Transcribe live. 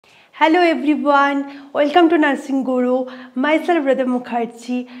Hello everyone, welcome to Nursing Guru. Myself Brother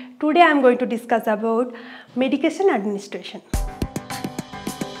Mukherjee. Today I am going to discuss about medication administration.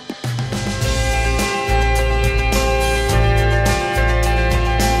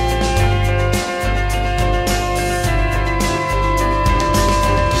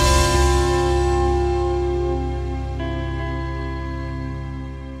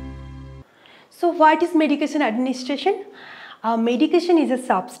 So what is medication administration? Medication is a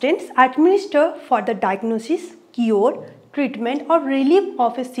substance administered for the diagnosis, cure, treatment or relief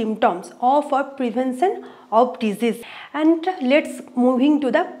of a symptoms or for prevention of disease. And let's moving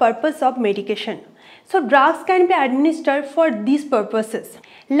to the purpose of medication. So drugs can be administered for these purposes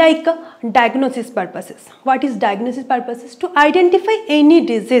like diagnosis purposes. What is diagnosis purposes? To identify any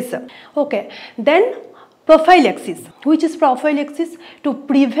disease. Okay. Then prophylaxis. Which is prophylaxis? To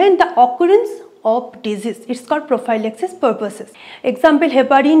prevent the occurrence of disease. It's called prophylaxis purposes. Example,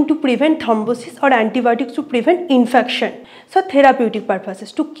 heparin to prevent thrombosis or antibiotics to prevent infection. So therapeutic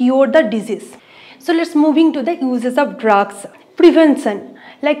purposes to cure the disease. So let's moving to the uses of drugs. Prevention.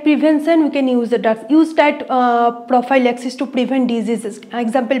 Like prevention, we can use the drugs. Use that prophylaxis to prevent diseases.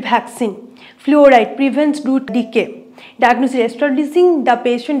 Example, vaccine. Fluoride prevents root decay. Diagnosis, establishing the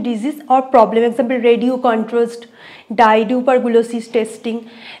patient disease or problem. Example, radio contrast, dye, tuberculosis testing.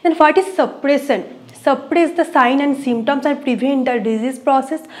 Then what is suppression? Suppress the sign and symptoms and prevent the disease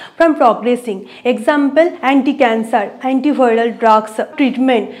process from progressing. Example, anti-cancer, antiviral drugs.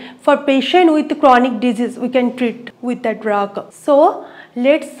 Treatment for patient with chronic disease, we can treat with the drug. So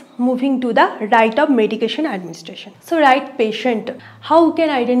let's moving to the right of medication administration. So right patient, how we can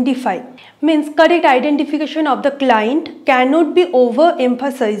identify? Means correct identification of the client cannot be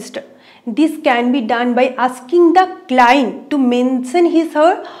overemphasized. This can be done by asking the client to mention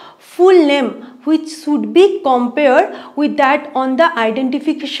his/her full name, which should be compared with that on the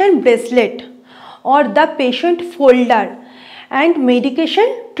identification bracelet or the patient folder, and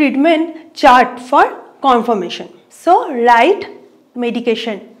medication treatment chart for confirmation. So write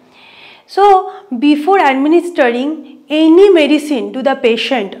medication. So before administering any medicine to the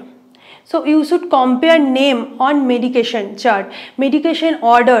patient, so you should compare name on medication chart, medication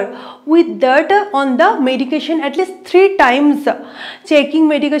order with that on the medication at least 3 times, checking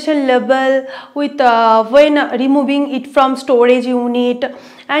medication label with when removing it from storage unit,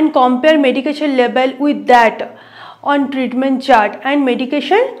 and compare medication label with that on treatment chart and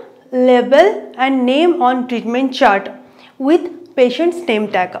medication label and name on treatment chart with patient's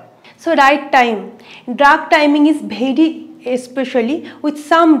name tag. So right time, drug timing is very especially with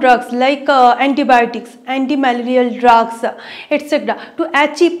some drugs like antibiotics, anti-malarial drugs, etc. To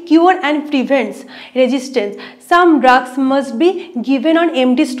achieve cure and prevents resistance, some drugs must be given on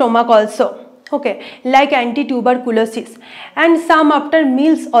empty stomach also, okay, like anti-tuberculosis, and some after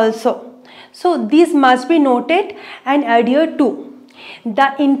meals also. So this must be noted and adhered to.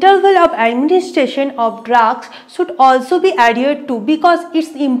 The interval of administration of drugs should also be adhered to, because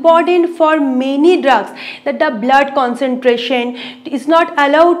it's important for many drugs that the blood concentration is not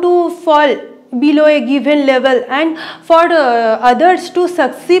allowed to fall below a given level, and for others to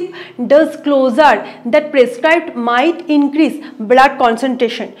succeed dose closer that prescribed might increase blood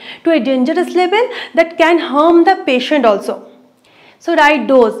concentration to a dangerous level that can harm the patient also. So right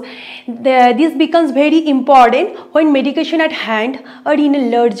dose. This becomes very important when medication at hand are in a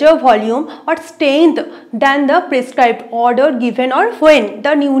larger volume or strength than the prescribed order given, or when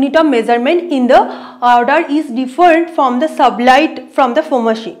the unit of measurement in the order is different from the supplied from the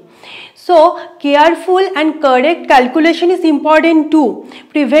pharmacy. So careful and correct calculation is important to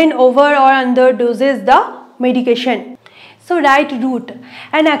prevent over or under doses the medication. So write route.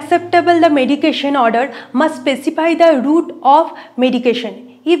 An acceptable the medication order must specify the route of medication.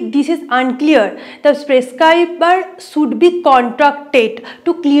 If this is unclear, the prescriber should be contacted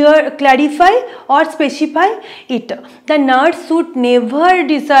to clarify or specify it. The nurse should never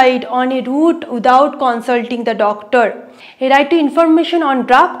decide on a route without consulting the doctor. A right to information on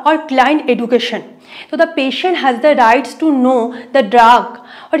drug or client education. So the patient has the rights to know the drug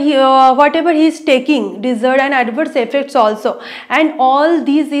or whatever he is taking, desert and adverse effects also, and all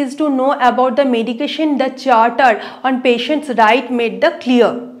these is to know about the medication. The charter on patient's right made the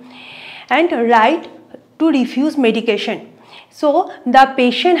clear. And right to refuse medication. So the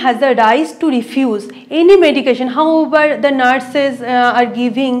patient has the right to refuse any medication, however the nurses are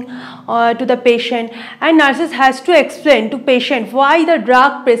giving to the patient, and nurses has to explain to patient why the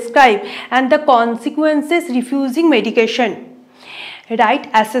drug prescribed and the consequences refusing medication. Right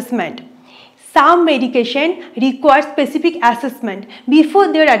assessment. Some medication requires specific assessment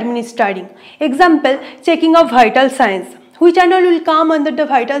before they are administering. Example, checking of vital signs. Which animal will come under the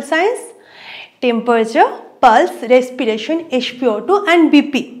vital signs? Temperature, pulse, respiration, SpO2 and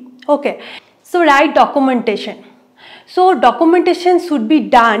BP. Okay. So write documentation. So documentation should be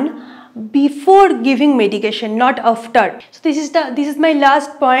done before giving medication, not after. So this is my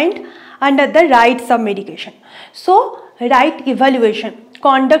last point under the rights of medication. So write evaluation,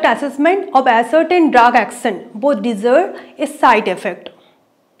 conduct assessment of a certain drug action, both deserve a side effect.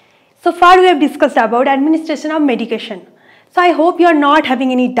 So far we have discussed about administration of medication. So I hope you are not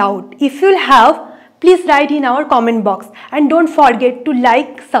having any doubt. If you have, please write in our comment box and don't forget to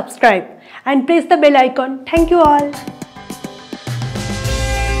like, subscribe and press the bell icon. Thank you all.